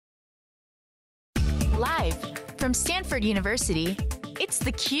Live from Stanford University, it's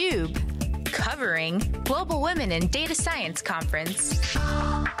theCUBE, covering Global Women in Data Science Conference.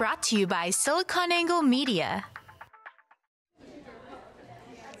 Brought to you by SiliconANGLE Media.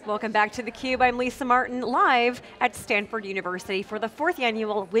 Welcome back to theCUBE. I'm Lisa Martin, live at Stanford University for the 4th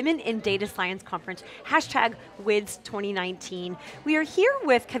annual Women in Data Science Conference, hashtag WiDS 2019. We are here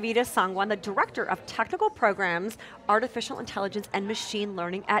with Kavita Sangwan, the Director of Technical Programs, Artificial Intelligence and Machine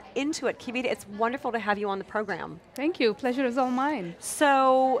Learning at Intuit. Kavita, it's wonderful to have you on the program. Thank you, pleasure is all mine.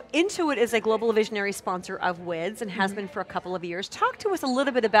 So, Intuit is a global visionary sponsor of WiDS and has been for a couple of years. Talk to us a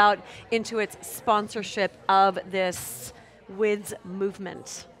little bit about Intuit's sponsorship of this WiDS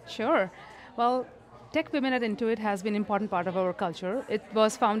movement. Sure. Well, Tech Women at Intuit has been an important part of our culture. It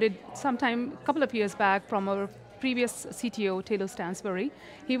was founded a couple of years back from our previous CTO, Taylor Stansbury.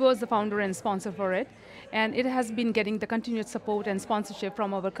 He was the founder and sponsor for it. And it has been getting the continued support and sponsorship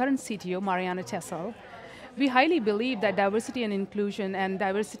from our current CTO, Mariana Tessel. We highly believe that diversity and inclusion and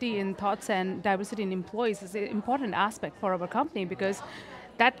diversity in thoughts and diversity in employees is an important aspect for our company because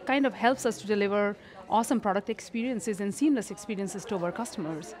that kind of helps us to deliver awesome product experiences and seamless experiences to our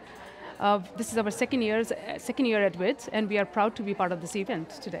customers. This is our second year at WiDS, and we are proud to be part of this event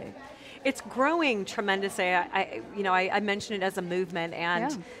today. It's growing tremendously. I mentioned it as a movement,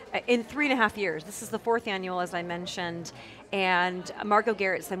 and in 3.5 years, this is the 4th annual, as I mentioned, and Margot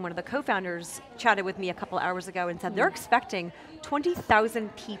Gerritsen, one of the co-founders, chatted with me a couple hours ago and said they're expecting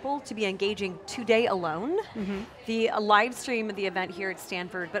 20,000 people to be engaging today alone. The live stream of the event here at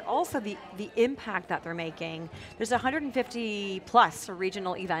Stanford, but also the impact that they're making. There's 150 plus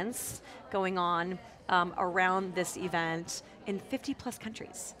regional events going on around this event in 50 plus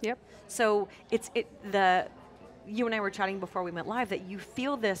countries. Yep. So you and I were chatting before we went live that you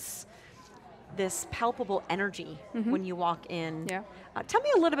feel this palpable energy when you walk in. Yeah. Tell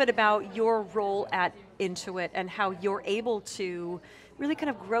me a little bit about your role at Intuit and how you're able to really kind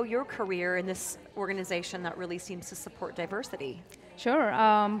of grow your career in this organization that really seems to support diversity. Sure.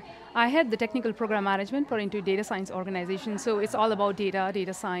 I head the technical program management for Intuit Data Science organization, so it's all about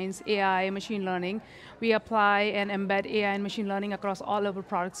data science, AI, machine learning. We apply and embed AI and machine learning across all of our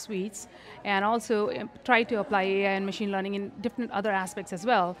product suites, and also try to apply AI and machine learning in different other aspects as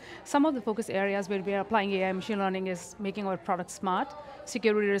well. Some of the focus areas where we are applying AI and machine learning is making our product smart,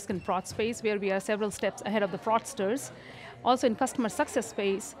 security risk and fraud space, where we are several steps ahead of the fraudsters. Also in customer success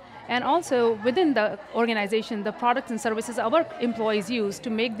space, and also within the organization, the products and services our employees use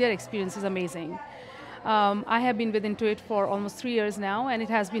to make their experiences amazing. I have been with Intuit for almost 3 years now, and it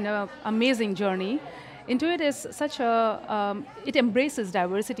has been an amazing journey. Intuit is it embraces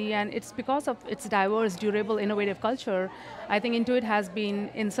diversity, and it's because of its diverse, durable, innovative culture. I think Intuit has been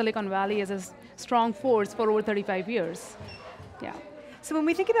in Silicon Valley as a strong force for over 35 years. Yeah. So when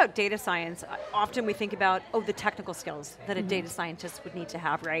we think about data science, often we think about, the technical skills that a data scientist would need to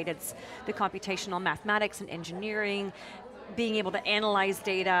have, right? It's the computational mathematics and engineering, being able to analyze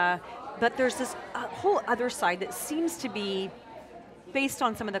data, but there's this whole other side that seems to be, based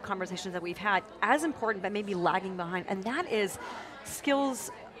on some of the conversations that we've had, as important but maybe lagging behind, and that is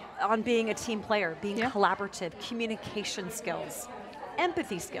skills on being a team player, being collaborative, communication skills,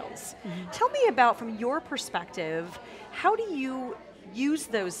 empathy skills. Tell me about, from your perspective, how do you use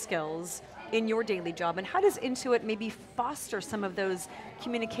those skills in your daily job, and how does Intuit maybe foster some of those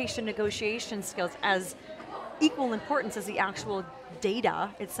communication negotiation skills as equal importance as the actual data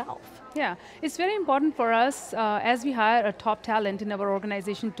itself? Yeah, it's very important for us as we hire a top talent in our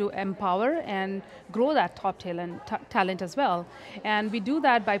organization to empower and grow that top talent as well. And we do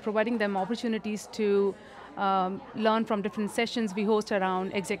that by providing them opportunities to learn from different sessions we host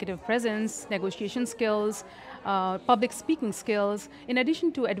around executive presence, negotiation skills, public speaking skills, in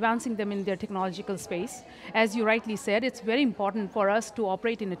addition to advancing them in their technological space. As you rightly said, it's very important for us to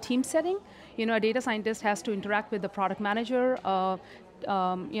operate in a team setting. A data scientist has to interact with the product manager,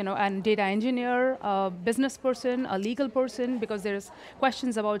 and data engineer, a business person, a legal person, because there's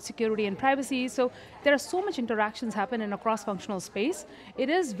questions about security and privacy. So there are so much interactions happen in a cross-functional space. It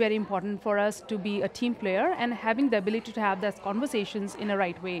is very important for us to be a team player and having the ability to have those conversations in a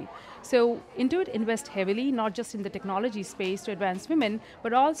right way. So Intuit invests heavily, not just in the technology space to advance women,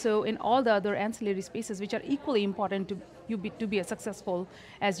 but also in all the other ancillary spaces which are equally important to be as successful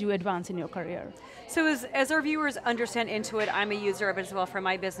as you advance in your career. So as our viewers understand Intuit, I'm a user of it as well for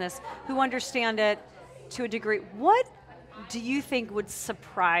my business, who understand it to a degree, what do you think would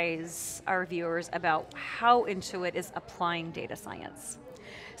surprise our viewers about how Intuit is applying data science?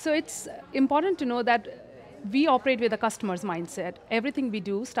 So it's important to know that we operate with a customer's mindset. Everything we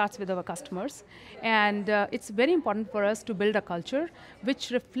do starts with our customers. And it's very important for us to build a culture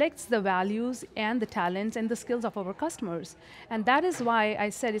which reflects the values and the talents and the skills of our customers. And that is why I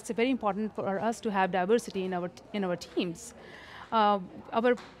said it's very important for us to have diversity in our teams.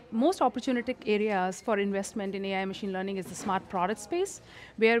 Our most opportunistic areas for investment in AI machine learning is the smart product space,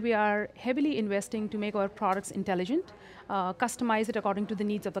 where we are heavily investing to make our products intelligent, customize it according to the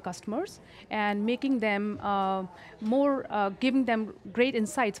needs of the customers, and making them giving them great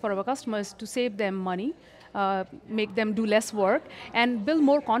insights for our customers to save them money, make them do less work, and build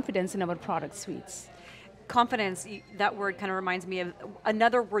more confidence in our product suites. Confidence, that word kind of reminds me of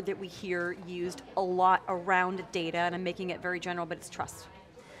another word that we hear used a lot around data, and I'm making it very general, but it's trust.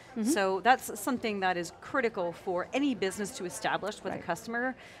 So that's something that is critical for any business to establish with a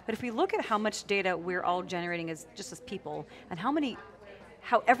customer. But if we look at how much data we're all generating as just as people, and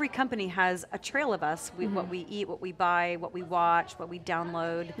how every company has a trail of us, what we eat, what we buy, what we watch, what we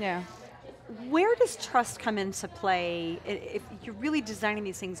download. Yeah. Where does trust come into play? If you're really designing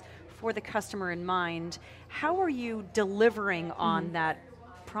these things for the customer in mind, how are you delivering on that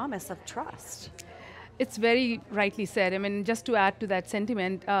promise of trust? It's very rightly said. I mean, just to add to that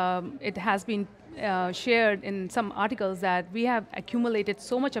sentiment, it has been shared in some articles that we have accumulated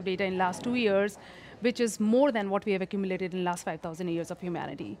so much of data in the last 2 years, which is more than what we have accumulated in the last 5,000 years of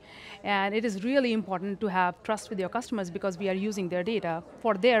humanity. And it is really important to have trust with your customers because we are using their data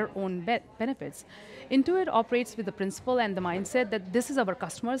for their own benefits. Intuit operates with the principle and the mindset that this is our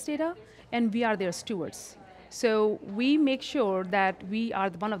customers' data and we are their stewards. So we make sure that we are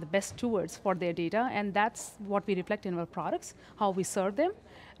one of the best stewards for their data, and that's what we reflect in our products, how we serve them,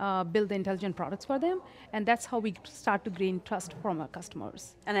 build the intelligent products for them, and that's how we start to gain trust from our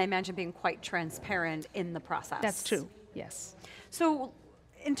customers. And I imagine being quite transparent in the process. That's true, yes. So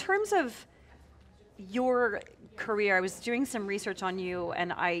in terms of your career, I was doing some research on you,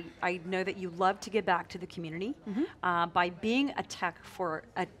 and I know that you love to give back to the community by being a tech for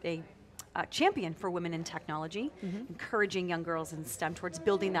a champion for women in technology, encouraging young girls in STEM towards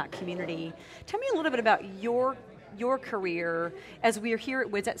building that community. Tell me a little bit about your career. As we are here at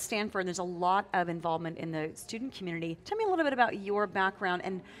WiDS at Stanford, there's a lot of involvement in the student community. Tell me a little bit about your background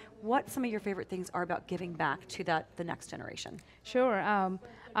and what some of your favorite things are about giving back to the next generation. Sure.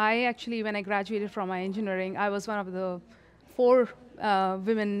 I actually, when I graduated from my engineering, I was one of the 4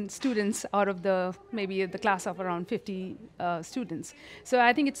 women students out of maybe the class of around 50 students. So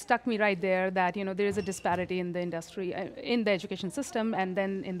I think it stuck me right there that there is a disparity in the industry, in the education system, and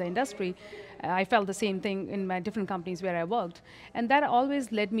then in the industry. I felt the same thing in my different companies where I worked. And that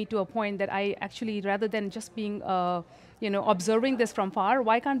always led me to a point that I actually, rather than just being observing this from far,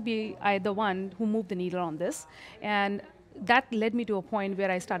 why can't be I the one who moved the needle on this? And that led me to a point where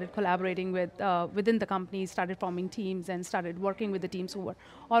I started collaborating with within the company, started forming teams, and started working with the teams who were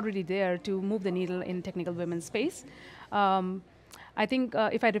already there to move the needle in technical women's space. I think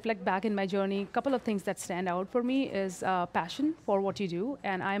if I reflect back in my journey, a couple of things that stand out for me is passion for what you do,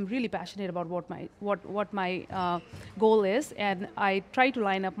 and I'm really passionate about what my goal is, and I try to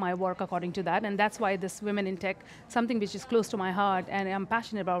line up my work according to that, and that's why this Women in Tech, something which is close to my heart and I'm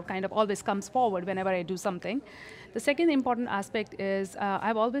passionate about, kind of always comes forward whenever I do something. The second important aspect is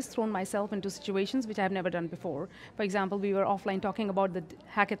I've always thrown myself into situations which I've never done before. For example, we were offline talking about the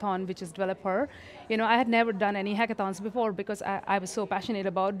hackathon, which is Developer. I had never done any hackathons before because I was so passionate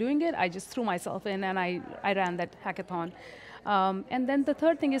about doing it. I just threw myself in and I ran that hackathon. And then the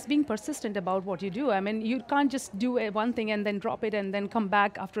third thing is being persistent about what you do. I mean, you can't just do one thing and then drop it and then come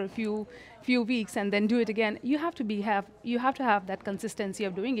back after a few weeks and then do it again. You have to have that consistency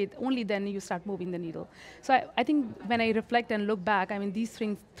of doing it. Only then you start moving the needle. So I think when I reflect and look back, I mean, these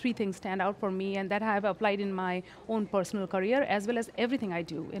three things stand out for me, and that I have applied in my own personal career as well as everything I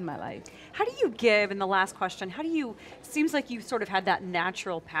do in my life. How do you give, in the last question, seems like you sort of had that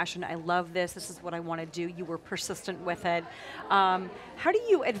natural passion. I love this is what I want to do. You were persistent with it. How do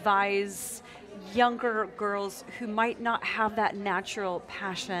you advise younger girls who might not have that natural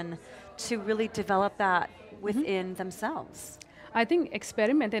passion to really develop that within themselves? I think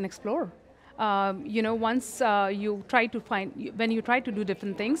experiment and explore. Once you try to when you try to do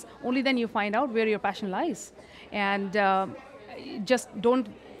different things, only then you find out where your passion lies. And just don't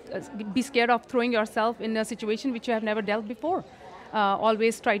be scared of throwing yourself in a situation which you have never dealt before.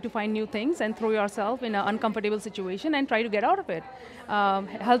 Always try to find new things and throw yourself in an uncomfortable situation and try to get out of it.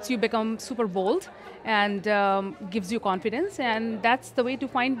 Helps you become super bold and gives you confidence, and that's the way to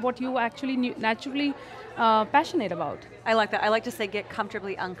find what you actually naturally passionate about. I like that. I like to say get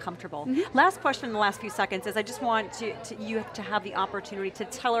comfortably uncomfortable. Last question in the last few seconds is I just want you to have the opportunity to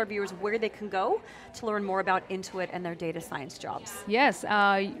tell our viewers where they can go to learn more about Intuit and their data science jobs. Yes,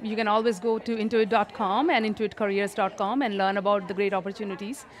 you can always go to intuit.com and intuitcareers.com and learn about the great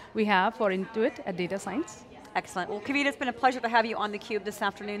opportunities we have for Intuit at data science. Excellent. Well, Kavita, it's been a pleasure to have you on theCUBE this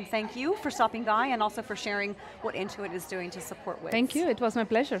afternoon. Thank you for stopping by and also for sharing what Intuit is doing to support WiDS. Thank you, it was my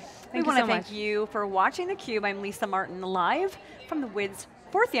pleasure. Thank you so much. We want to thank you for watching theCUBE. I'm Lisa Martin, live from the WiDS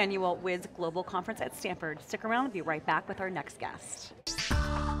 4th Annual WiDS Global Conference at Stanford. Stick around, we'll be right back with our next guest.